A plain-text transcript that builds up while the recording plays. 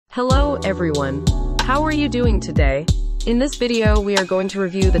Hello everyone. How are you doing today? In this video, we are going to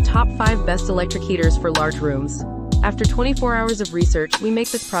review the top 5 best electric heaters for large rooms. After 24 hours of research, we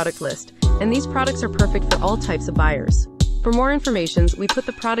make this product list, and these products are perfect for all types of buyers. For more information, we put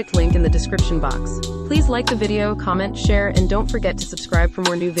the product link in the description box. Please like the video, comment, share, and don't forget to subscribe for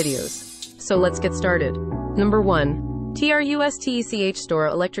more new videos. So let's get started. Number 1. TRUSTECH Store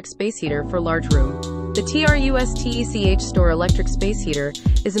Electric Space Heater for Large Room. The TRUSTECH Store Electric Space Heater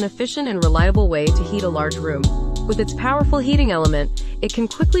is an efficient and reliable way to heat a large room. With its powerful heating element, it can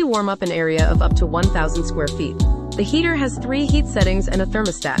quickly warm up an area of up to 1,000 square feet. The heater has 3 heat settings and a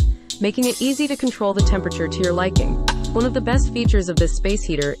thermostat, making it easy to control the temperature to your liking. One of the best features of this space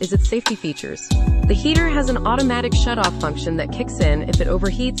heater is its safety features. The heater has an automatic shut-off function that kicks in if it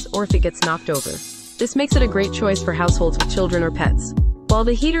overheats or if it gets knocked over. This makes it a great choice for households with children or pets. While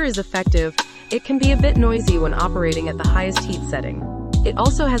the heater is effective, it can be a bit noisy when operating at the highest heat setting. It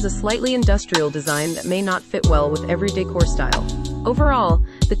also has a slightly industrial design that may not fit well with every decor style. Overall,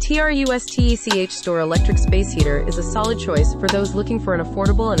 the TRUSTECH Store Electric Space Heater is a solid choice for those looking for an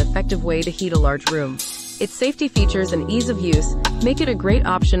affordable and effective way to heat a large room. Its safety features and ease of use make it a great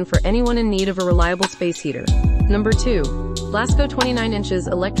option for anyone in need of a reliable space heater. Number 2. Lasko 29 inches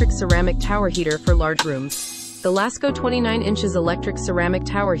Electric Ceramic Tower Heater for Large Rooms. The Lasko 29 inches Electric Ceramic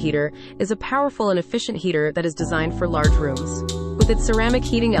Tower Heater is a powerful and efficient heater that is designed for large rooms. With its ceramic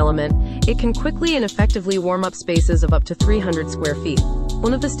heating element, it can quickly and effectively warm up spaces of up to 300 square feet.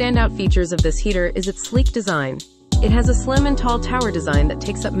 One of the standout features of this heater is its sleek design. It has a slim and tall tower design that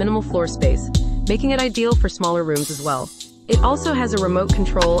takes up minimal floor space, making it ideal for smaller rooms as well. It also has a remote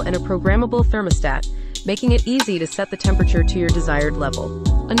control and a programmable thermostat, making it easy to set the temperature to your desired level.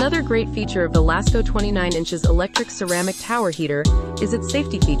 Another great feature of the Lasko 29 inches Electric Ceramic Tower Heater is its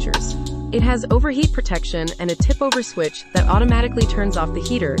safety features. It has overheat protection and a tip-over switch that automatically turns off the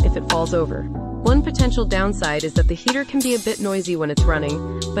heater if it falls over. One potential downside is that the heater can be a bit noisy when it's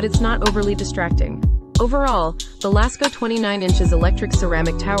running, but it's not overly distracting. Overall, the Lasko 29 inches Electric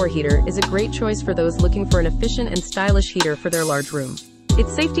Ceramic Tower Heater is a great choice for those looking for an efficient and stylish heater for their large room.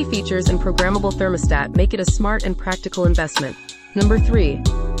 Its safety features and programmable thermostat make it a smart and practical investment. Number 3.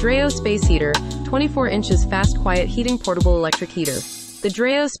 Dreo Space Heater, 24 inches Fast Quiet Heating Portable Electric Heater. The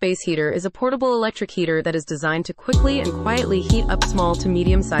Dreo Space Heater is a portable electric heater that is designed to quickly and quietly heat up small to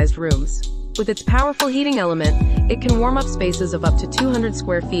medium-sized rooms. With its powerful heating element, it can warm up spaces of up to 200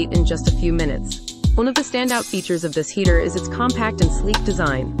 square feet in just a few minutes. One of the standout features of this heater is its compact and sleek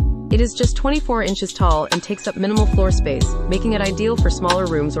design. It is just 24 inches tall and takes up minimal floor space, making it ideal for smaller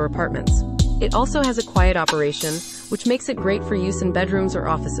rooms or apartments. It also has a quiet operation, which makes it great for use in bedrooms or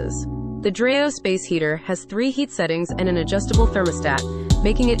offices. The Dreo Space Heater has 3 heat settings and an adjustable thermostat,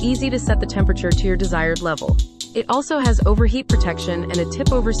 making it easy to set the temperature to your desired level. It also has overheat protection and a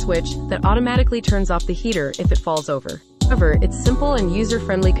tip-over switch that automatically turns off the heater if it falls over. However, its simple and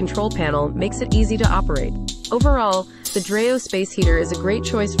user-friendly control panel makes it easy to operate. Overall, the Dreo Space Heater is a great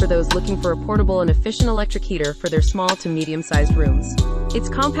choice for those looking for a portable and efficient electric heater for their small to medium-sized rooms. Its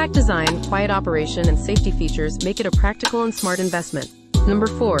compact design, quiet operation, and safety features make it a practical and smart investment. Number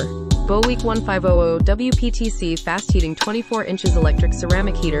 4. Voweek 1500 WPTC Fast Heating 24 inches Electric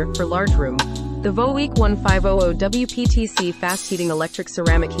Ceramic Heater for Large Room. The Voweek 1500 WPTC Fast Heating Electric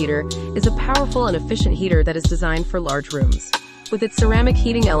Ceramic Heater is a powerful and efficient heater that is designed for large rooms. With its ceramic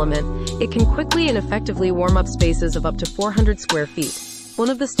heating element, it can quickly and effectively warm up spaces of up to 400 square feet. One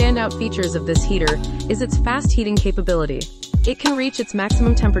of the standout features of this heater is its fast heating capability. It can reach its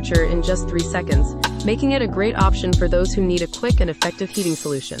maximum temperature in just 3 seconds, making it a great option for those who need a quick and effective heating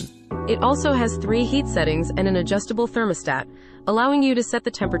solution. It also has 3 heat settings and an adjustable thermostat, allowing you to set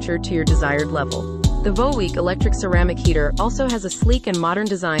the temperature to your desired level. The Voweek Electric Ceramic Heater also has a sleek and modern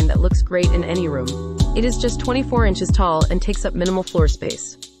design that looks great in any room. It is just 24 inches tall and takes up minimal floor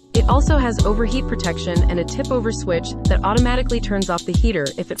space. It also has overheat protection and a tip-over switch that automatically turns off the heater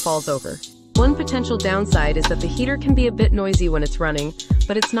if it falls over. One potential downside is that the heater can be a bit noisy when it's running,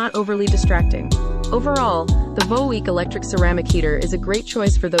 but it's not overly distracting. Overall, the Voweek Electric Ceramic Heater is a great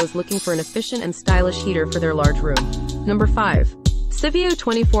choice for those looking for an efficient and stylish heater for their large room. Number 5. Syvio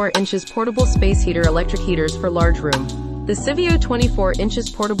 24 inches Portable Space Heater Electric Heaters for Large Room. The Syvio 24 inches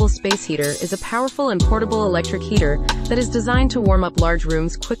Portable Space Heater is a powerful and portable electric heater that is designed to warm up large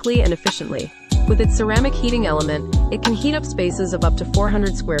rooms quickly and efficiently. With its ceramic heating element, it can heat up spaces of up to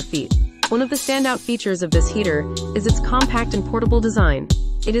 400 square feet. One of the standout features of this heater is its compact and portable design.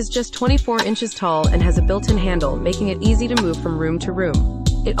 It is just 24 inches tall and has a built-in handle, making it easy to move from room to room.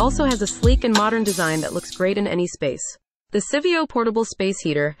 It also has a sleek and modern design that looks great in any space. The Syvio Portable Space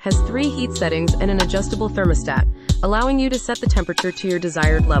Heater has 3 heat settings and an adjustable thermostat, allowing you to set the temperature to your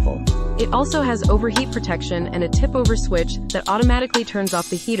desired level. It also has overheat protection and a tip-over switch that automatically turns off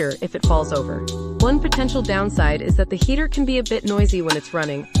the heater if it falls over. One potential downside is that the heater can be a bit noisy when it's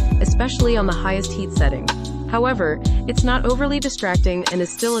running, especially on the highest heat setting. However, it's not overly distracting and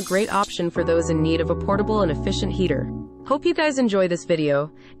is still a great option for those in need of a portable and efficient heater. Hope you guys enjoy this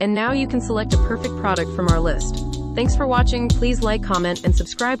video, and now you can select a perfect product from our list. Thanks for watching. Please like, comment, and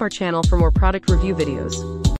subscribe our channel for more product review videos.